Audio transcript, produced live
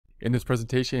In this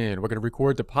presentation, we're going to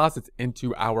record deposits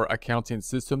into our accounting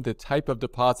system, the type of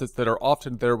deposits that are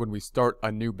often there when we start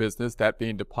a new business, that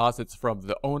being deposits from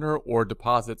the owner or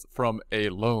deposits from a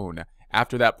loan.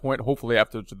 After that point, hopefully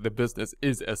after the business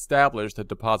is established, the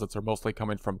deposits are mostly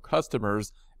coming from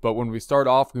customers. But when we start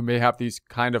off, we may have these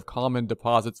kind of common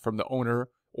deposits from the owner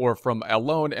or from a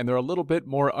loan, and they're a little bit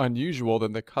more unusual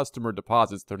than the customer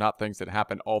deposits. They're not things that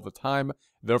happen all the time.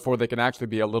 Therefore, they can actually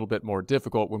be a little bit more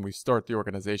difficult when we start the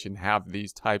organization have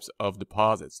these types of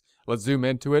deposits. Let's zoom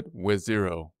into it with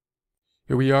Xero.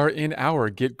 Here we are in our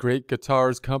Get Great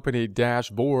Guitars Company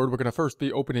dashboard. We're going to first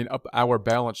be opening up our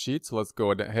balance sheet. So let's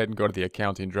go ahead and go to the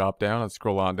accounting drop down and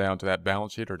scroll on down to that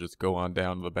balance sheet, or just go on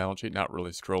down to the balance sheet. Not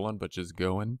really scrolling, but just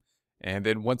going. And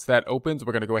then once that opens,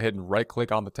 we're going to go ahead and right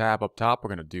click on the tab up top. We're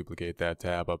going to duplicate that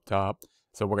tab up top.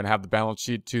 So we're going to have the balance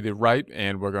sheet to the right,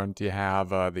 and we're going to have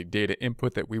the data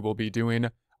input that we will be doing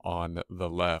on the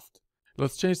left.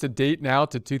 Let's change the date now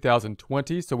to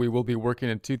 2020. So we will be working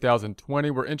in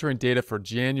 2020. We're entering data for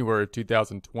January of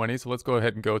 2020. So let's go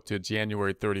ahead and go to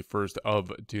January 31st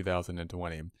of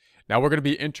 2020. Now we're going to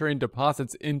be entering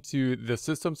deposits into the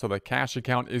system. So the cash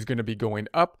account is going to be going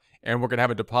up, and we're going to have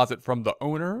a deposit from the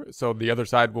owner. So the other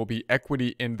side will be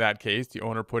equity in that case, the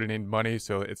owner putting in money.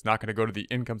 So it's not going to go to the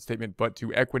income statement, but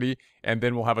to equity. And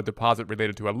then we'll have a deposit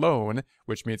related to a loan,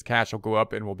 which means cash will go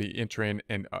up, and we'll be entering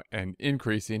and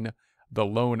increasing the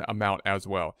loan amount as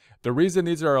well. The reason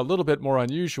these are a little bit more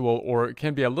unusual, or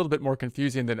can be a little bit more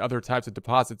confusing than other types of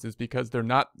deposits, is because they're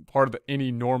not part of any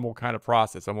normal kind of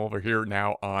process. I'm over here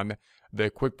now on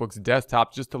the QuickBooks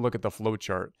desktop just to look at the flow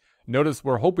chart. Notice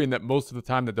we're hoping that most of the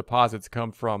time the deposits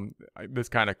come from this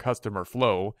kind of customer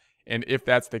flow. And if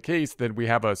that's the case, then we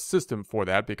have a system for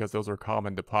that because those are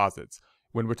common deposits.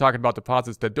 When we're talking about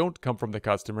deposits that don't come from the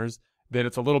customers, then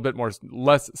it's a little bit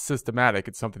less systematic.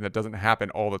 It's something that doesn't happen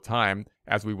all the time,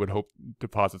 as we would hope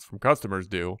deposits from customers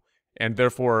do. And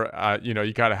therefore,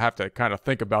 you gotta have to kind of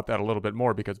think about that a little bit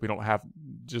more, because we don't have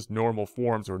just normal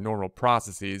forms or normal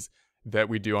processes that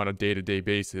we do on a day-to-day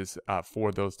basis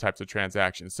for those types of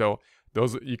transactions. So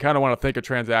you kind of want to think of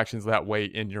transactions that way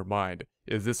in your mind.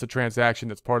 Is this a transaction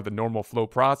that's part of the normal flow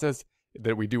process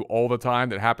that we do all the time,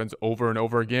 that happens over and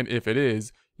over again? If it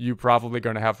is, you're probably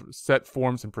going to have set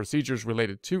forms and procedures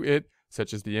related to it,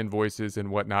 such as the invoices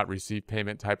and whatnot, receive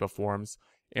payment type of forms.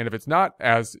 And if it's not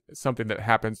as something that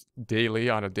happens daily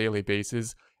on a daily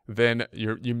basis, then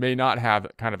you may not have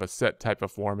kind of a set type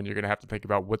of form, and you're going to have to think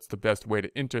about what's the best way to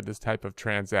enter this type of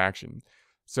transaction.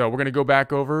 So we're going to go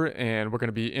back over, and we're going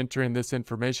to be entering this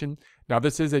information. Now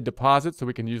this is a deposit, so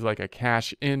we can use like a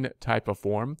cash in type of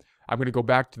form. I'm going to go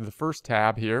back to the first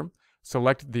tab here,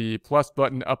 select the plus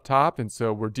button up top, and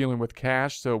so we're dealing with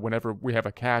cash. So whenever we have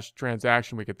a cash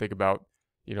transaction, we can think about,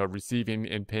 receiving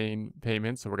and paying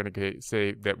payments. So we're going to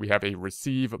say that we have a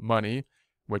receive money,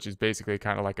 which is basically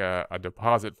kind of like a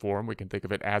deposit form. We can think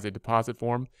of it as a deposit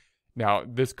form. Now,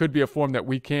 this could be a form that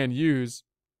we can use.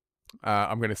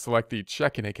 I'm going to select the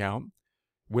checking account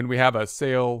when we have a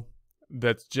sale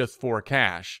that's just for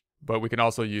cash, but we can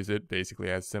also use it basically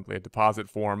as simply a deposit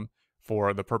form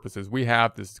for the purposes we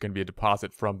have. This is going to be a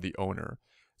deposit from the owner.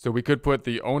 So we could put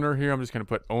the owner here. I'm just going to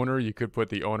put owner. You could put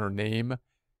the owner name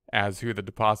as who the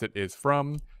deposit is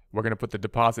from. We're going to put the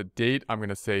deposit date. I'm going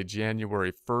to say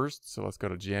January 1st. So let's go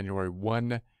to January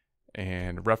 1.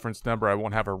 And reference number, I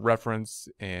won't have a reference,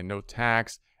 and no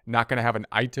tax. Not going to have an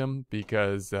item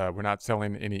because we're not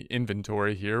selling any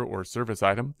inventory here or service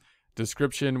item.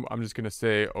 Description, I'm just going to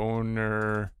say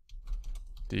owner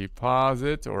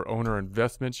deposit, or owner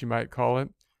investment, you might call it.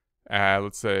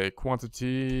 Let's say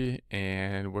quantity,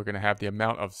 and we're going to have the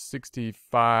amount of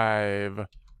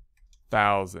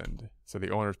 65,000. So the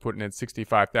owner's putting in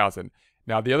 65,000.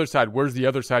 Now the other side, where's the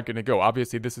other side going to go?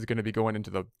 Obviously this is going to be going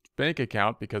into the bank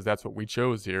account because that's what we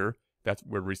chose here.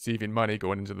 We're receiving money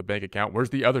going into the bank account. Where's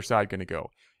the other side going to go?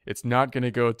 It's not going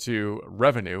to go to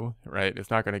revenue, right? It's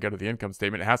not going to go to the income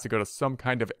statement. It has to go to some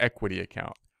kind of equity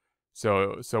account.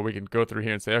 So we can go through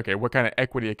here and say, okay, what kind of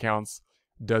equity accounts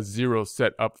does Xero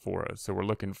set up for us? So we're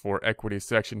looking for equity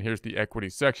section. Here's the equity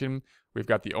section. We've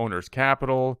got the owner's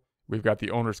capital. We've got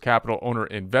the owner's capital, owner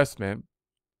investment,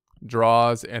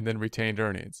 draws, and then retained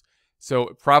earnings.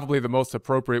 So probably the most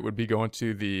appropriate would be going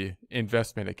to the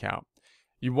investment account.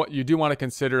 You do want to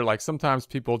consider, like, sometimes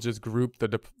people just group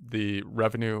the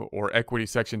revenue or equity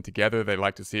section together. They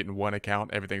like to see it in one account.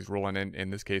 Everything's rolling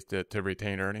in this case, to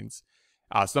retain earnings.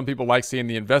 Some people like seeing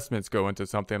the investments go into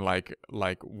something like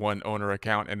one owner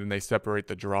account, and then they separate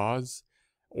the draws.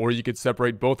 Or you could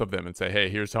separate both of them and say, hey,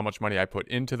 here's how much money I put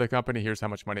into the company. Here's how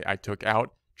much money I took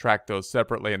out. Track those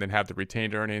separately, and then have the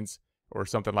retained earnings or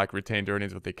something like retained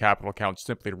earnings with the capital account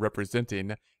simply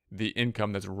representing the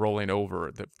income that's rolling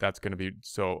over. That's going to be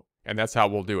so, and that's how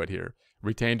we'll do it here.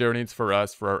 Retained earnings for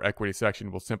us, for our equity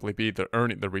section, will simply be the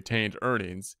retained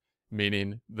earnings,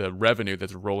 meaning the revenue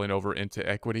that's rolling over into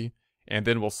equity. And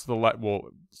then we'll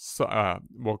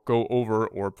go over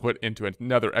or put into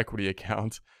another equity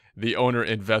account the owner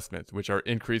investments, which are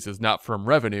increases not from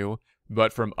revenue,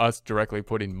 but from us directly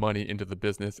putting money into the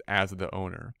business as the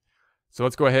owner. So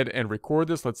let's go ahead and record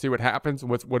this. Let's see what happens.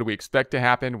 What do we expect to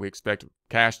happen? We expect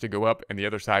cash to go up and the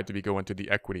other side to be going to the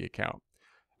equity account.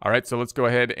 All right, so let's go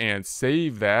ahead and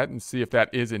save that and see if that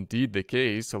is indeed the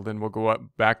case. So then we'll go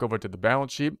back over to the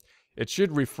balance sheet. It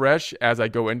should refresh as I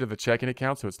go into the checking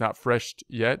account, so it's not fresh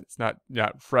yet. It's not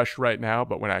fresh right now,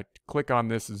 but when I click on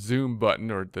this zoom button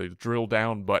or the drill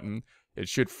down button, it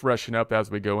should freshen up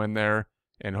as we go in there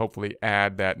and hopefully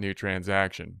add that new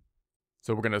transaction.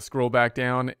 So we're going to scroll back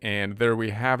down, and there we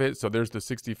have it. So there's the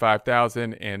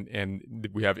 65,000, and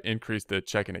we have increased the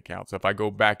checking account. So if I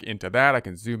go back into that, I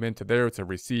can zoom into there. It's a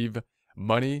receive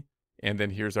money, and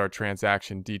then here's our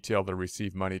transaction detail, the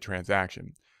receive money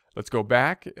transaction. Let's go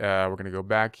back. We're going to go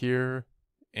back here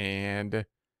and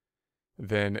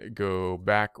then go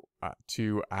back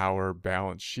to our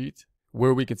balance sheet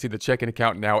where we can see the checking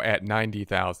account now at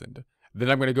 90,000. Then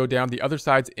I'm going to go down the other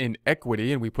side's in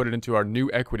equity, and we put it into our new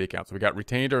equity account. So we got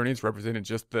retained earnings representing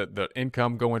just the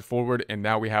income going forward, and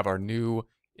now we have our new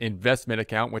investment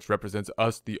account, which represents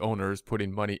us, the owners,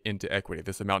 putting money into equity.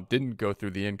 This amount didn't go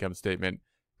through the income statement,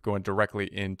 going directly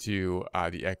into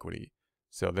the equity.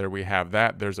 So there we have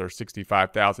that. There's our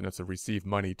 65,000. It's a receive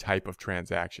money type of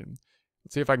transaction.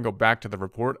 Let's see if I can go back to the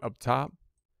report up top.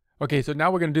 Okay, so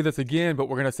now we're going to do this again, but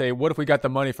we're going to say, what if we got the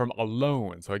money from a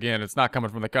loan? So again, it's not coming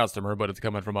from the customer, but it's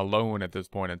coming from a loan at this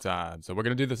point in time. So we're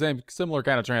going to do the similar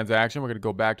kind of transaction. We're going to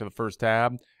go back to the first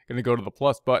tab, going to go to the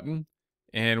plus button,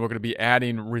 and we're going to be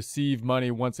adding receive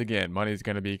money once again. Money is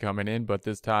going to be coming in, but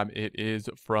this time it is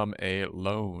from a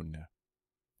loan.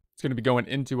 It's going to be going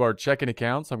into our checking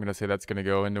account. So I'm going to say that's going to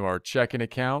go into our checking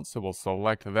account. So we'll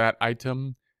select that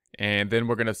item. And then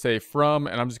we're going to say from,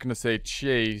 and I'm just going to say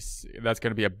Chase. That's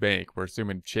going to be a bank. We're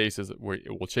assuming Chase is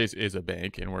a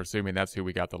bank, and we're assuming that's who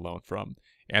we got the loan from.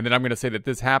 And then I'm going to say that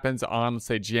this happens on,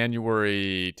 say,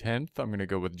 January 10th. I'm going to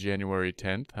go with January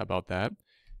 10th. How about that?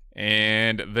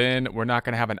 And then we're not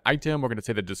going to have an item. We're going to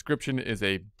say the description is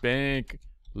a bank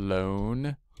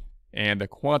loan. And the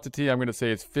quantity, I'm going to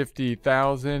say it's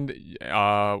 50,000.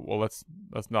 Well, let's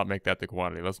not make that the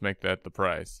quantity. Let's make that the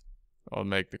price. I'll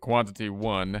make the quantity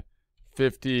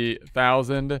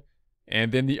 50,000.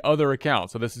 And then the other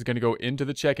account. So this is going to go into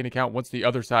the checking account. What's the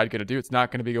other side going to do? It's not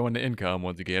going to be going to income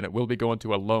once again. It will be going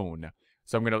to a loan.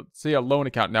 So I'm going to see a loan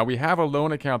account. Now we have a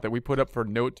loan account that we put up for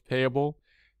note payable.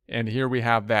 And here we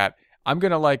have that. I'm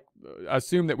going to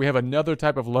assume that we have another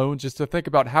type of loan just to think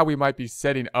about how we might be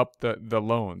setting up the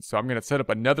loan. So I'm going to set up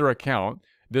another account.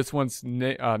 This one's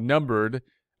numbered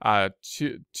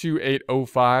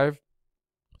 2805.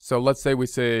 So let's say we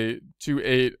say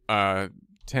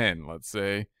 2810, let's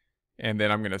say. And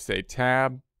then I'm going to say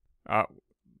tab.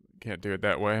 Can't do it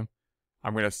that way.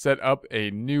 I'm going to set up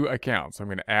a new account. So I'm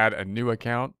going to add a new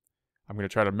account. I'm going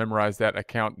to try to memorize that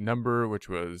account number, which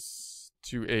was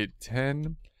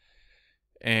 2810.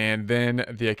 And then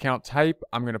the account type,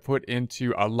 I'm going to put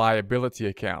into a liability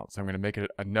account. So I'm going to make it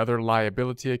another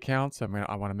liability account. So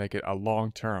I want to make it a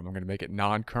long-term. I'm going to make it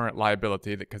non-current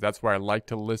liability because that's where I like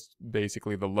to list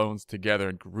basically the loans together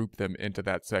and group them into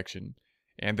that section.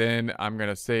 And then I'm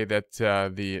going to say that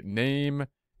the name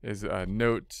is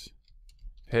note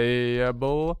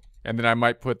payable. And then I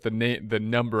might put the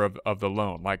number of the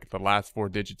loan, like the last 4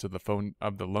 digits of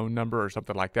the loan number or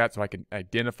something like that, so I can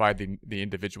identify the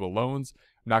individual loans.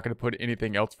 I'm not going to put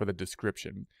anything else for the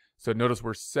description. So notice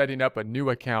we're setting up a new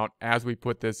account as we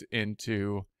put this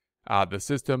into the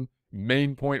system.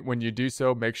 Main point when you do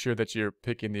so, make sure that you're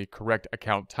picking the correct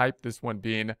account type. This one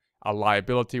being a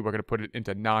liability. We're going to put it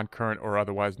into non-current or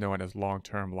otherwise known as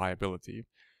long-term liability.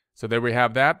 So there we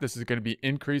have that. This is going to be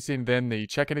increasing then the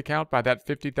checking account by that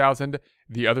 50,000.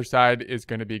 The other side is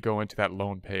going to be going to that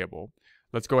loan payable.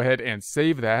 Let's go ahead and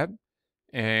save that.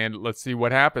 And let's see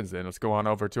what happens then. Let's go on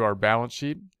over to our balance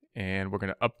sheet. And we're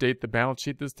going to update the balance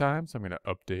sheet this time. So I'm going to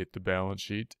update the balance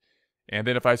sheet. And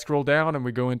then if I scroll down and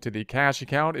we go into the cash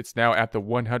account, it's now at the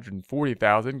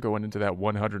 140,000. Going into that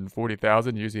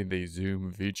 140,000 using the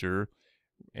zoom feature.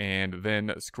 And then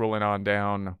scrolling on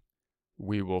down,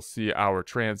 we will see our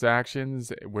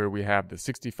transactions where we have the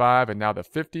 65 and now the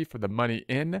 50 for the money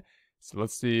in. So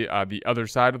let's see the other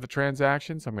side of the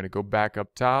transaction. So I'm going to go back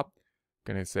up top.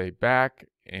 Going to say back,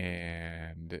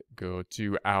 and go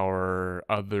to our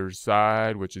other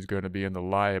side, which is going to be in the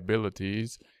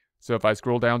liabilities. So if I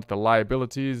scroll down to the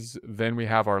liabilities, then we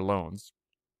have our loans.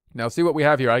 Now see what we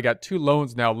have here. I got 2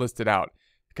 loans now listed out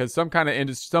because some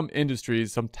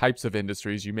industries, some types of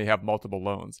industries, you may have multiple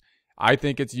loans. I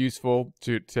think it's useful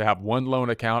to have one loan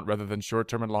account rather than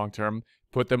short-term and long-term.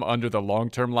 Put them under the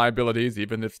long-term liabilities,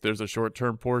 even if there's a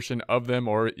short-term portion of them,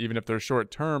 or even if they're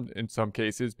short-term in some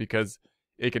cases, because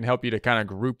it can help you to kind of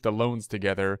group the loans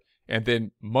together and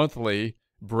then monthly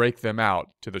break them out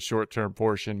to the short-term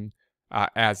portion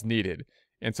as needed.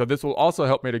 And so this will also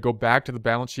help me to go back to the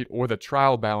balance sheet or the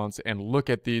trial balance and look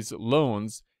at these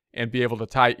loans and be able to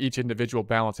tie each individual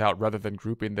balance out rather than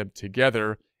grouping them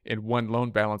together in one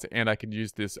loan balance. And I can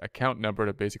use this account number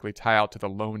to basically tie out to the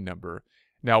loan number.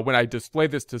 Now, when I display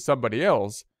this to somebody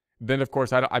else, then of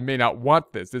course I may not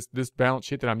want this. This balance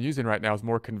sheet that I'm using right now is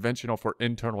more conventional for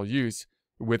internal use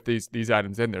with these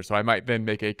items in there. So I might then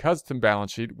make a custom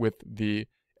balance sheet with the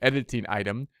editing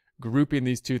item, grouping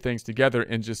these 2 things together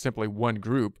in just simply one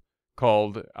group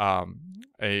called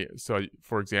so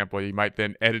for example, you might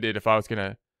then edit it if I was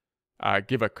going to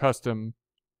give a custom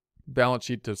balance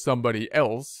sheet to somebody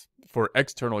else for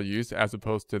external use as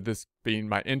opposed to this being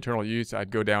my internal use. I'd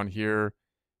go down here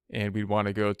and we'd want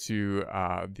to go to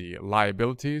the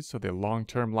liabilities, so the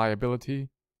long-term liability,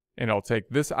 and I'll take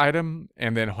this item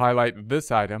and then highlight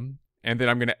this item, and then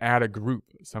I'm going to add a group.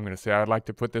 So I'm going to say I'd like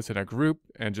to put this in a group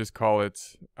and just call it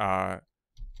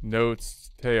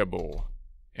notes payable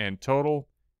and total,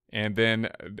 and then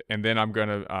I'm going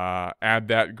to add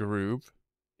that group,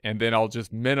 and then I'll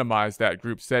just minimize that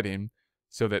group setting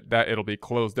so that it'll be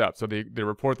closed up. So the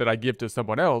report that I give to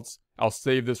someone else, I'll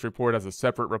save this report as a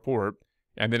separate report,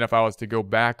 and then if I was to go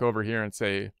back over here and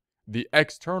say the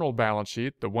external balance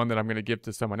sheet, the one that I'm going to give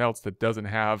to someone else that doesn't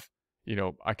have, you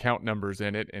know, account numbers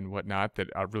in it and whatnot that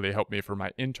really help me for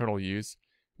my internal use,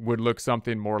 would look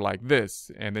something more like this.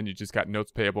 And then you just got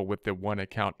notes payable with the one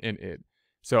account in it.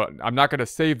 So I'm not going to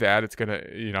save that. It's going to,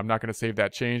 you know, I'm not going to save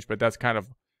that change, but that's kind of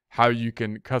how you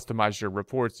can customize your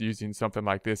reports using something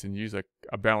like this and use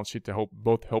a balance sheet to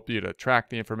both help you to track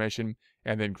the information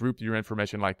and then group your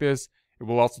information like this.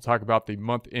 We'll also talk about the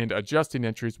month-end adjusting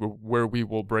entries where we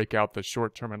will break out the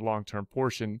short-term and long-term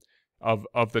portion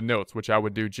of the notes, which I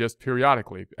would do just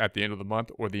periodically at the end of the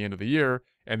month or the end of the year,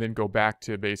 and then go back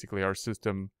to basically our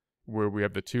system where we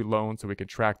have the 2 loans so we can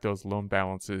track those loan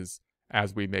balances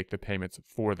as we make the payments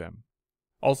for them.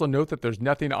 Also note that there's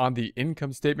nothing on the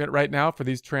income statement right now for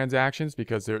these transactions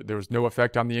because there's no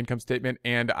effect on the income statement,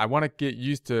 and I want to get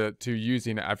used to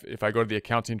using, if I go to the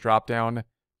accounting dropdown,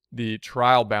 the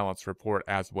trial balance report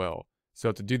as well.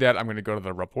 So to do that, I'm going to go to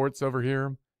the reports over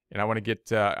here, and I want to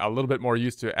get a little bit more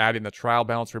used to adding the trial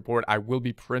balance report. I will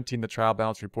be printing the trial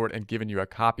balance report and giving you a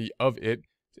copy of it,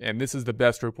 and this is the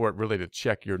best report really to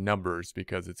check your numbers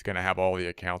because it's going to have all the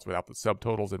accounts without the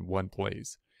subtotals in one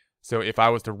place. So if I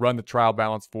was to run the trial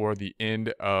balance for the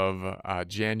end of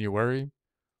January,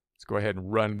 let's go ahead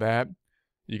and run that.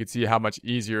 You can see how much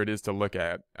easier it is to look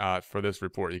at for this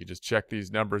report. You can just check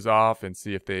these numbers off and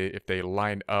see if they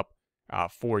line up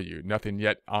for you. Nothing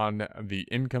yet on the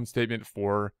income statement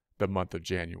for the month of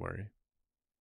January.